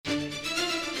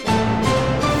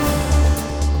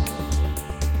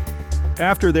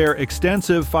After their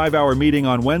extensive 5-hour meeting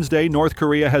on Wednesday, North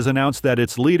Korea has announced that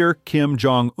its leader, Kim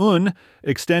Jong-un,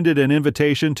 extended an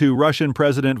invitation to Russian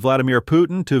President Vladimir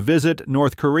Putin to visit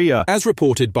North Korea. As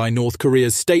reported by North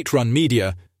Korea's state-run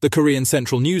media, the Korean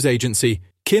Central News Agency,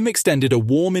 Kim extended a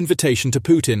warm invitation to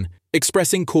Putin,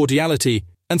 expressing cordiality,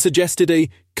 and suggested a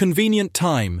convenient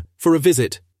time for a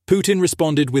visit. Putin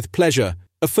responded with pleasure,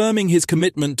 affirming his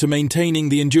commitment to maintaining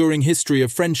the enduring history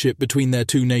of friendship between their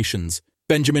two nations.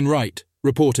 Benjamin Wright,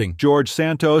 reporting. George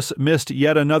Santos missed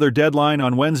yet another deadline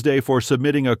on Wednesday for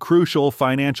submitting a crucial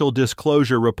financial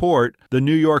disclosure report. The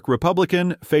New York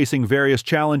Republican, facing various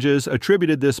challenges,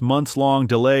 attributed this months-long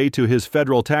delay to his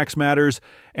federal tax matters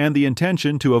and the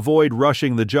intention to avoid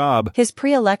rushing the job. His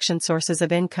pre-election sources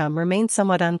of income remain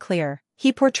somewhat unclear.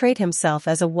 He portrayed himself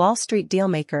as a Wall Street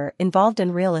dealmaker involved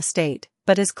in real estate,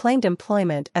 but his claimed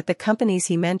employment at the companies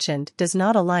he mentioned does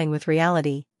not align with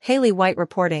reality. Haley White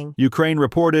reporting. Ukraine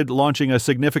reported launching a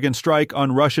significant strike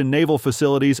on Russian naval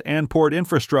facilities and port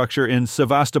infrastructure in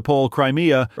Sevastopol,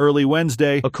 Crimea, early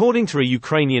Wednesday. According to a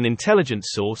Ukrainian intelligence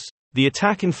source, the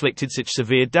attack inflicted such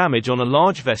severe damage on a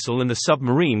large vessel and a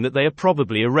submarine that they are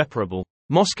probably irreparable.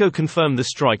 Moscow confirmed the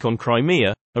strike on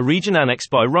Crimea, a region annexed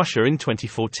by Russia in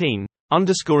 2014,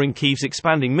 underscoring Kyiv's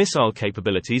expanding missile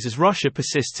capabilities as Russia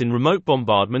persists in remote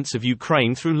bombardments of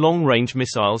Ukraine through long-range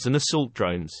missiles and assault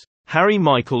drones. Harry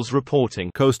Michaels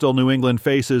reporting. Coastal New England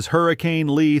faces Hurricane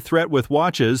Lee threat with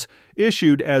watches,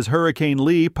 issued as Hurricane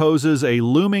Lee poses a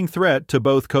looming threat to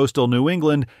both coastal New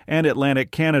England and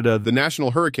Atlantic Canada. The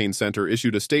National Hurricane Center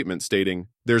issued a statement stating,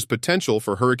 "There's potential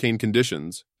for hurricane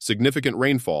conditions, significant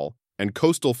rainfall, and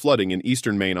coastal flooding in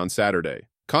eastern Maine on Saturday.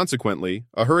 Consequently,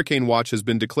 a hurricane watch has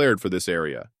been declared for this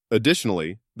area."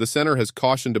 Additionally, the center has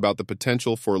cautioned about the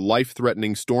potential for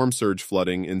life-threatening storm surge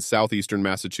flooding in southeastern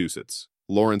Massachusetts.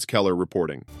 Lawrence Keller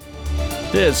reporting.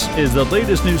 This is the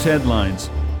latest news headlines.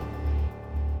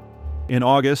 In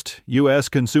August, U.S.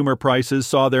 consumer prices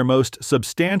saw their most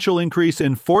substantial increase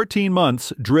in 14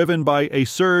 months, driven by a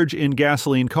surge in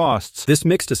gasoline costs. This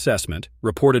mixed assessment,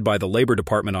 reported by the Labor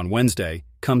Department on Wednesday,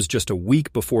 comes just a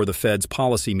week before the Fed's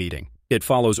policy meeting. It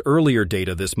follows earlier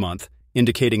data this month,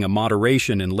 indicating a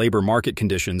moderation in labor market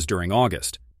conditions during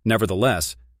August.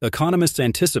 Nevertheless, economists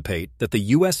anticipate that the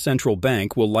U.S. Central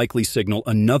Bank will likely signal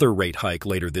another rate hike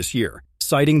later this year,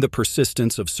 citing the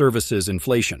persistence of services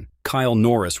inflation. Kyle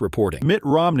Norris reporting. Mitt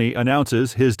Romney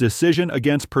announces his decision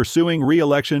against pursuing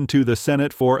re-election to the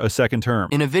Senate for a second term.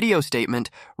 In a video statement,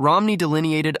 Romney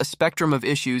delineated a spectrum of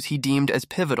issues he deemed as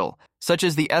pivotal, such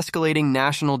as the escalating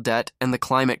national debt and the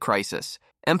climate crisis,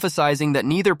 emphasizing that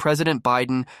neither President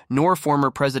Biden nor former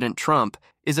President Trump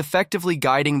is effectively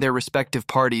guiding their respective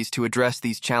parties to address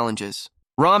these challenges.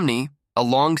 Romney, a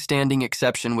long-standing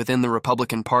exception within the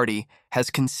Republican Party,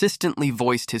 has consistently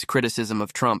voiced his criticism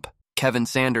of Trump. Kevin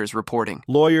Sanders reporting.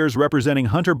 Lawyers representing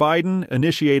Hunter Biden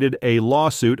initiated a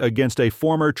lawsuit against a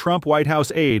former Trump White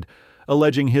House aide,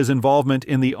 alleging his involvement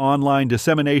in the online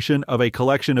dissemination of a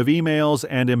collection of emails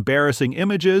and embarrassing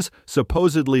images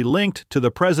supposedly linked to the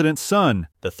president's son.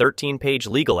 The 13-page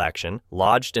legal action,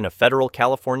 lodged in a federal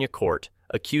California court,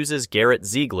 accuses Garrett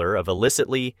Ziegler of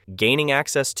illicitly gaining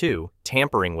access to,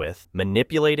 tampering with,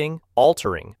 manipulating,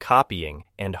 altering, copying,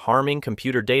 and harming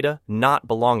computer data not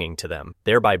belonging to them,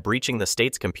 thereby breaching the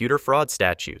state's computer fraud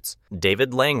statutes.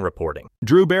 David Lang reporting.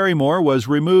 Drew Barrymore was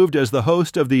removed as the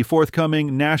host of the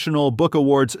forthcoming National Book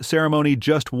Awards ceremony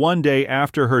just one day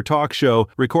after her talk show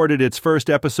recorded its first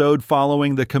episode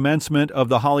following the commencement of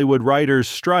the Hollywood writers'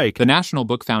 strike. The National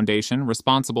Book Foundation,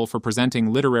 responsible for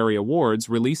presenting literary awards,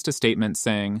 released a statement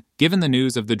saying, "Given the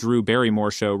news of the Drew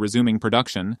Barrymore show resuming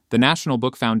production, the National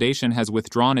Book Foundation has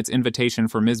withdrawn its invitation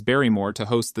for Ms. Barrymore to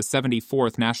host the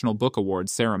 74th National Book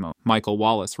Awards ceremony." Michael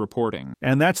Wallace reporting.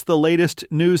 And that's the latest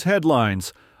news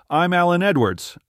headlines. I'm Alan Edwards.